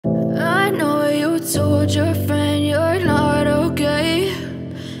told your friend you're not okay,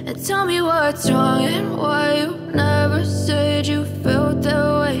 and tell me what's wrong and why you never said you felt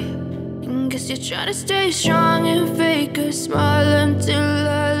that way. And guess you're trying to stay strong and fake a smile until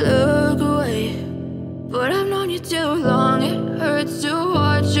I look away. But I've known you too long, it hurts to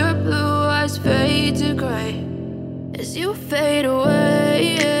watch your blue eyes fade to gray as you fade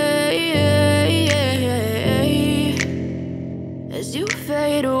away, as you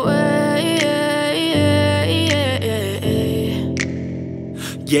fade away.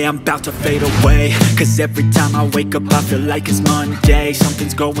 Yeah, I'm about to fade away, cause every time I wake up I feel like it's Monday.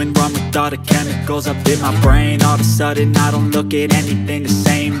 Something's going wrong with all the chemicals up in my brain. All of a sudden I don't look at anything the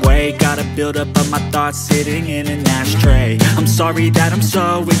same way. Got a buildup of my thoughts sitting in an ashtray. I'm sorry that I'm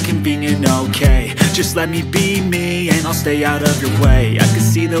so inconvenient, okay. Just let me be me and I'll stay out of your way. I can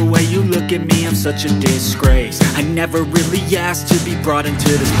see the way you look at me, I'm such a disgrace. I never really asked to be brought into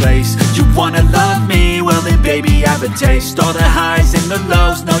this place. You wanna love me? Well then baby, have a taste. All the highs and the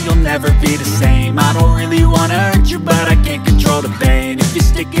lows, no, you'll never be the same. I don't really wanna hurt you, but I can't control the pain. If you're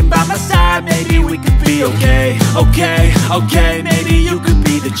sticking by my side, maybe we could be okay. Okay, maybe you could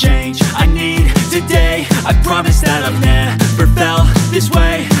be the change I need today. I promise that I've never felt this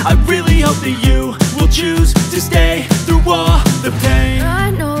way. I really hope that you will choose to stay through all the pain.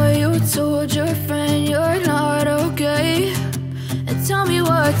 I know you told your friend you're not okay, and tell me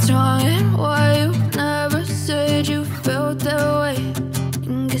what's wrong and why you never said you felt that way.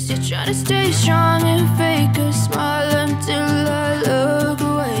 Guess you're trying to stay strong and fake a smile until I look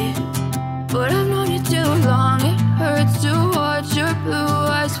away. But I've known you too long, it hurts to watch your blue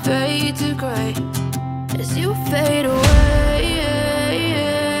eyes fade to gray as you fade away,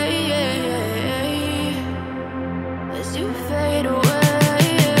 as you fade away,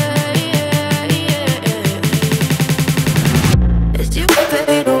 as you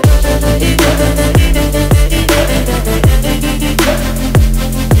fade away.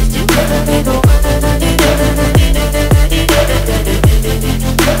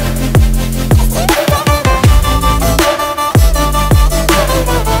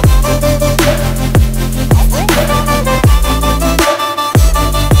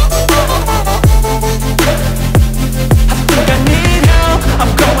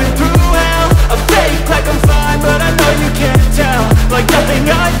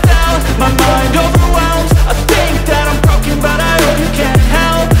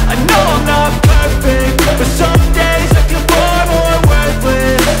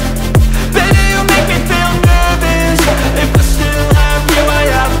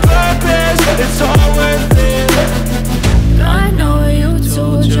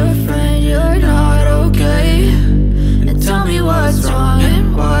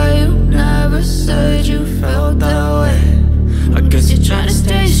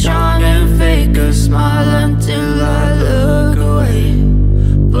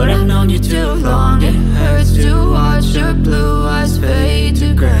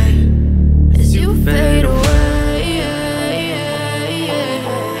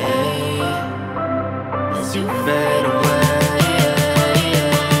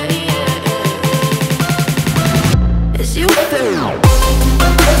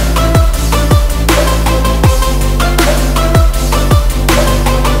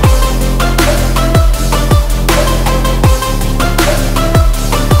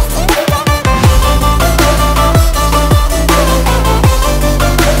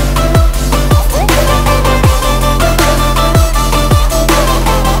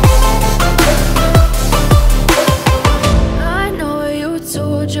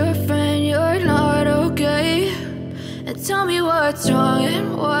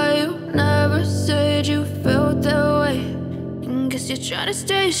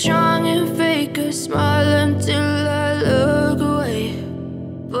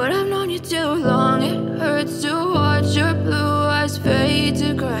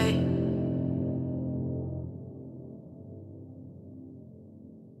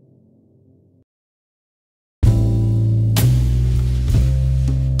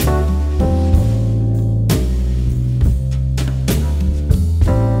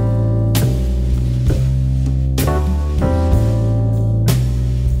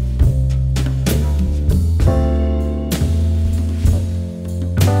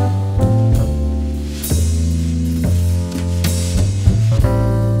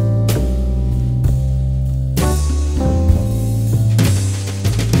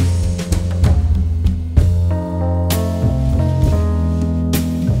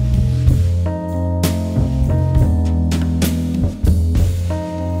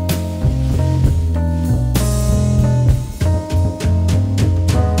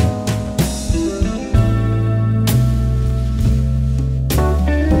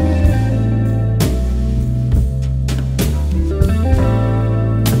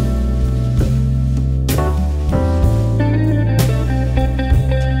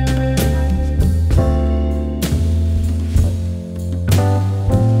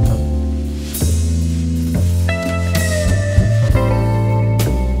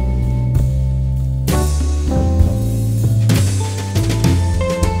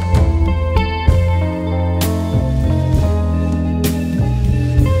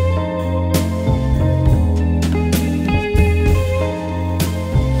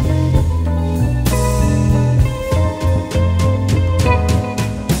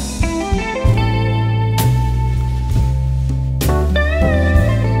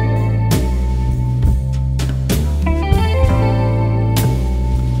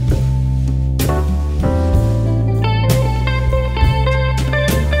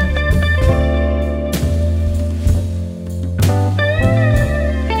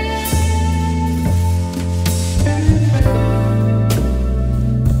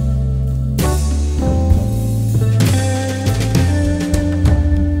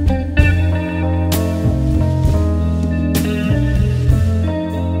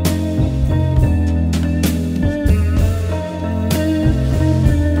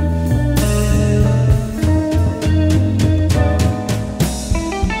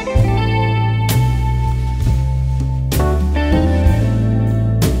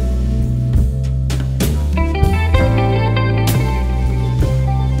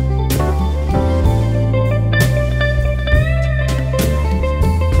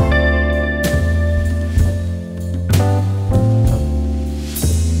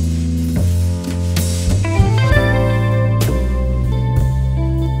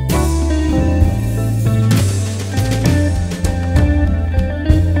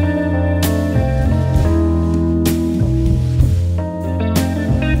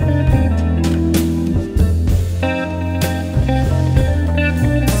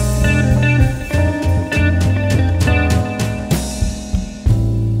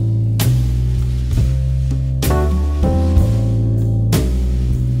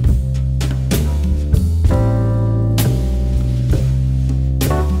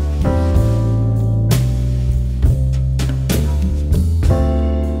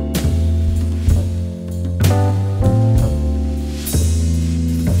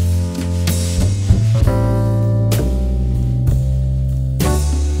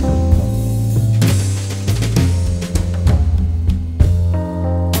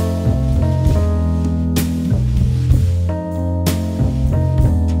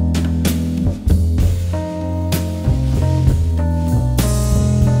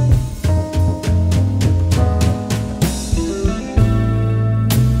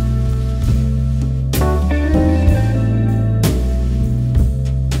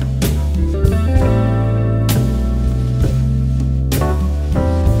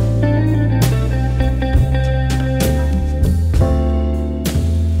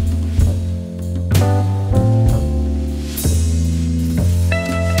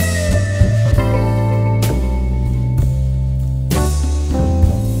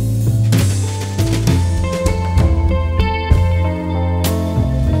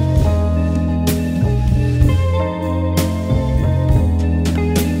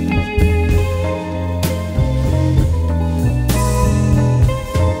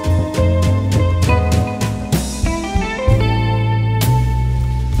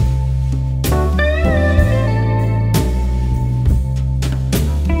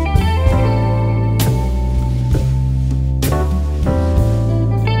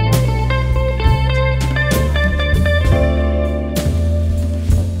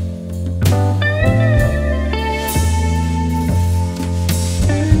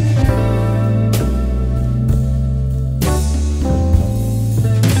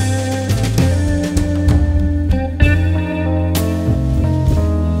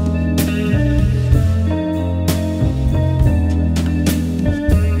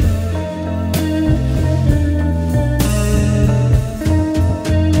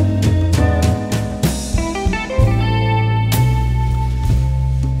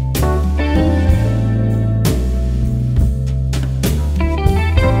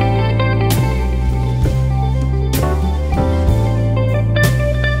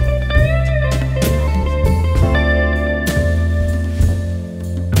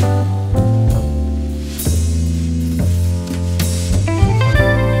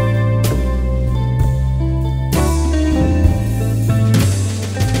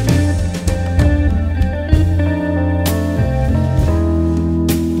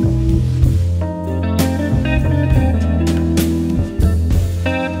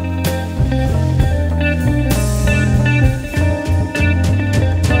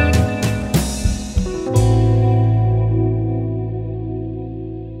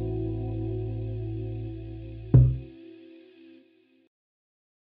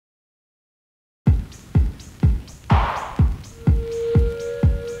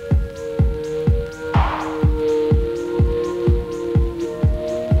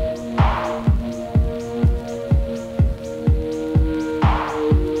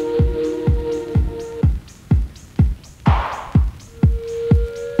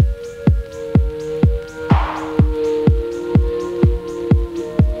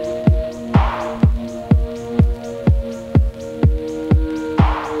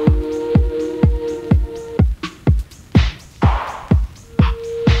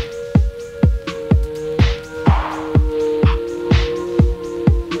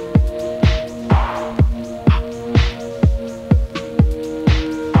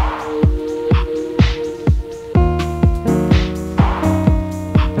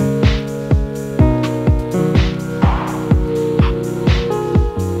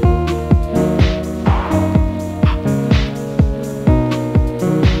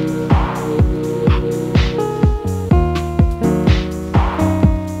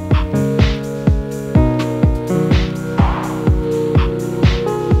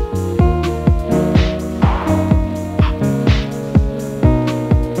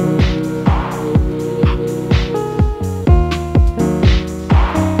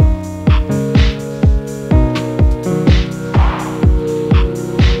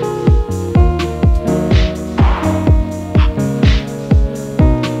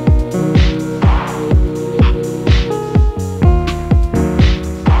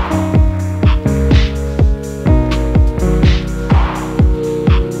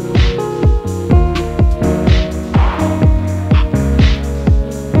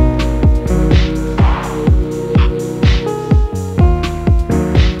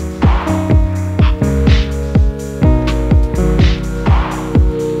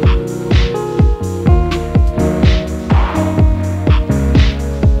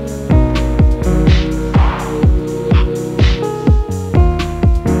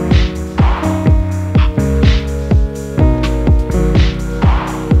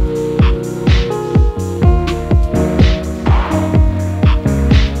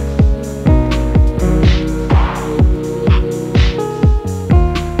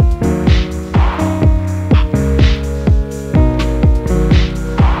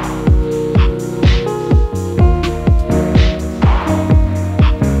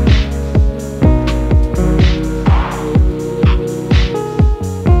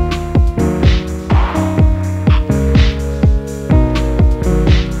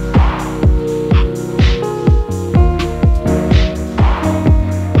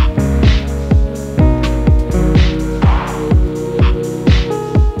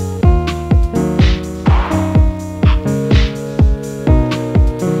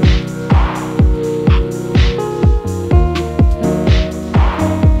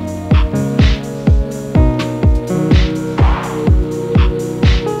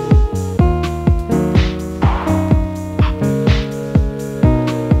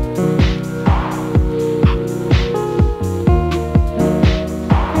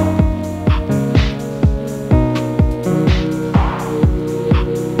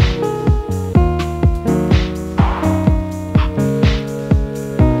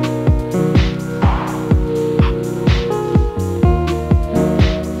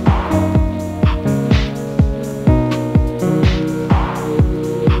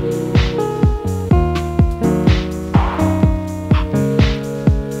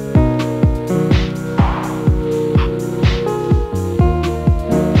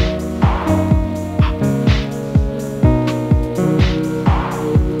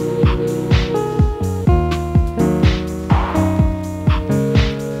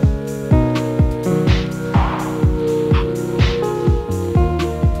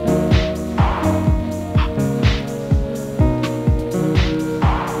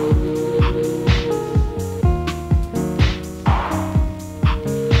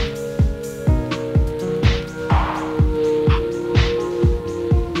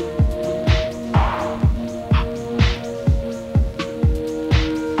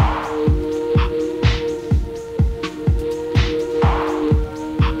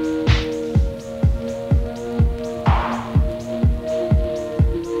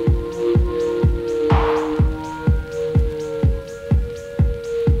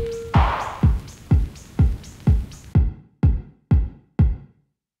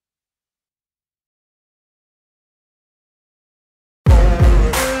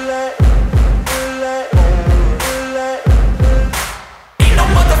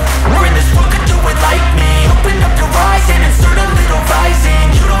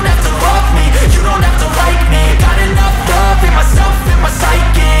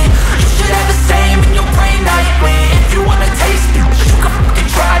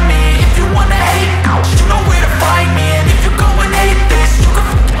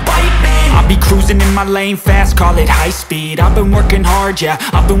 my lane fast, call it high speed. I've been working hard, yeah,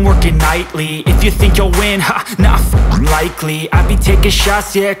 I've been working nightly. If you think you'll win, ha, nah, likely. I be taking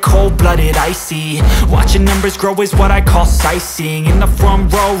shots, yeah, cold-blooded, icy. Watching numbers grow is what I call sightseeing. In the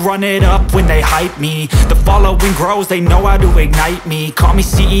front row, run it up when they hype me. The following grows, they know how to ignite me. Call me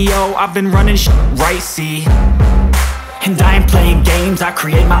CEO, I've been running shit right, see. And I ain't playing games, I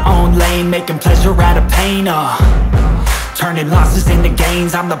create my own lane, making pleasure out of pain, turning losses into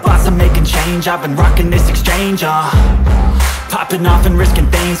gains. I'm the boss, I'm making change. I've been rocking this exchange, popping off and risking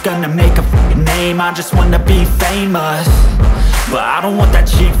things. Gonna make a f***ing name. I just wanna be famous, but I don't want that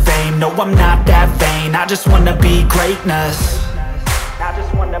cheap fame. No, I'm not that vain. I just wanna be greatness. I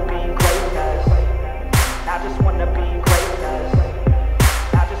just wanna be greatness. I just wanna be greatness.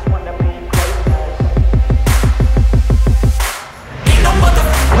 I just wanna be greatness. Ain't no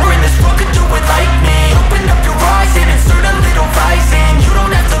motherfucker in this world could do it like me. Open up your eyes and insert a little rising. You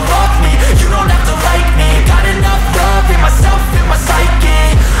don't have to love me, you don't have to like me. Got enough love in myself, in my psyche.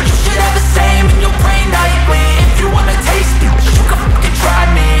 You should have the same in your brain nightly. If you wanna taste me, you can fucking try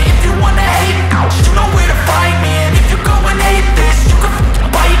me. If you wanna hate me, you know where to find me. And if you go and hate this, you can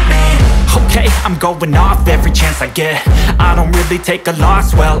fucking bite me. Okay, I'm going off every chance I get. I don't really take a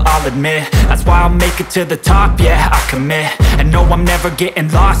loss, well, I'll admit. That's why I'll make it to the top, yeah, I commit. And no, I'm never getting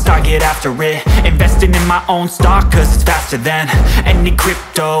lost, I get after it. Investing in my own stock, cause it's faster than any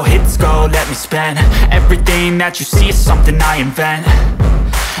crypto hits go, let me spend. Everything that you see is something I invent,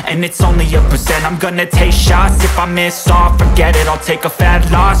 and it's only a percent. I'm gonna take shots, if I miss all, forget it. I'll take a fat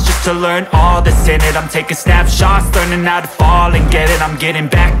loss just to learn all that's in it. I'm taking snapshots, learning how to fall and get it. I'm getting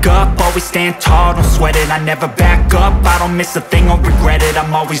back up, always stand tall, don't sweat it. I never back up, I don't miss a thing or regret it.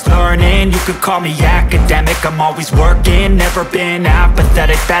 I'm always learning, you could call me academic. I'm always working, never been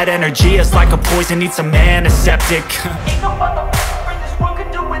apathetic. That energy is like a poison, needs some antiseptic. Ain't no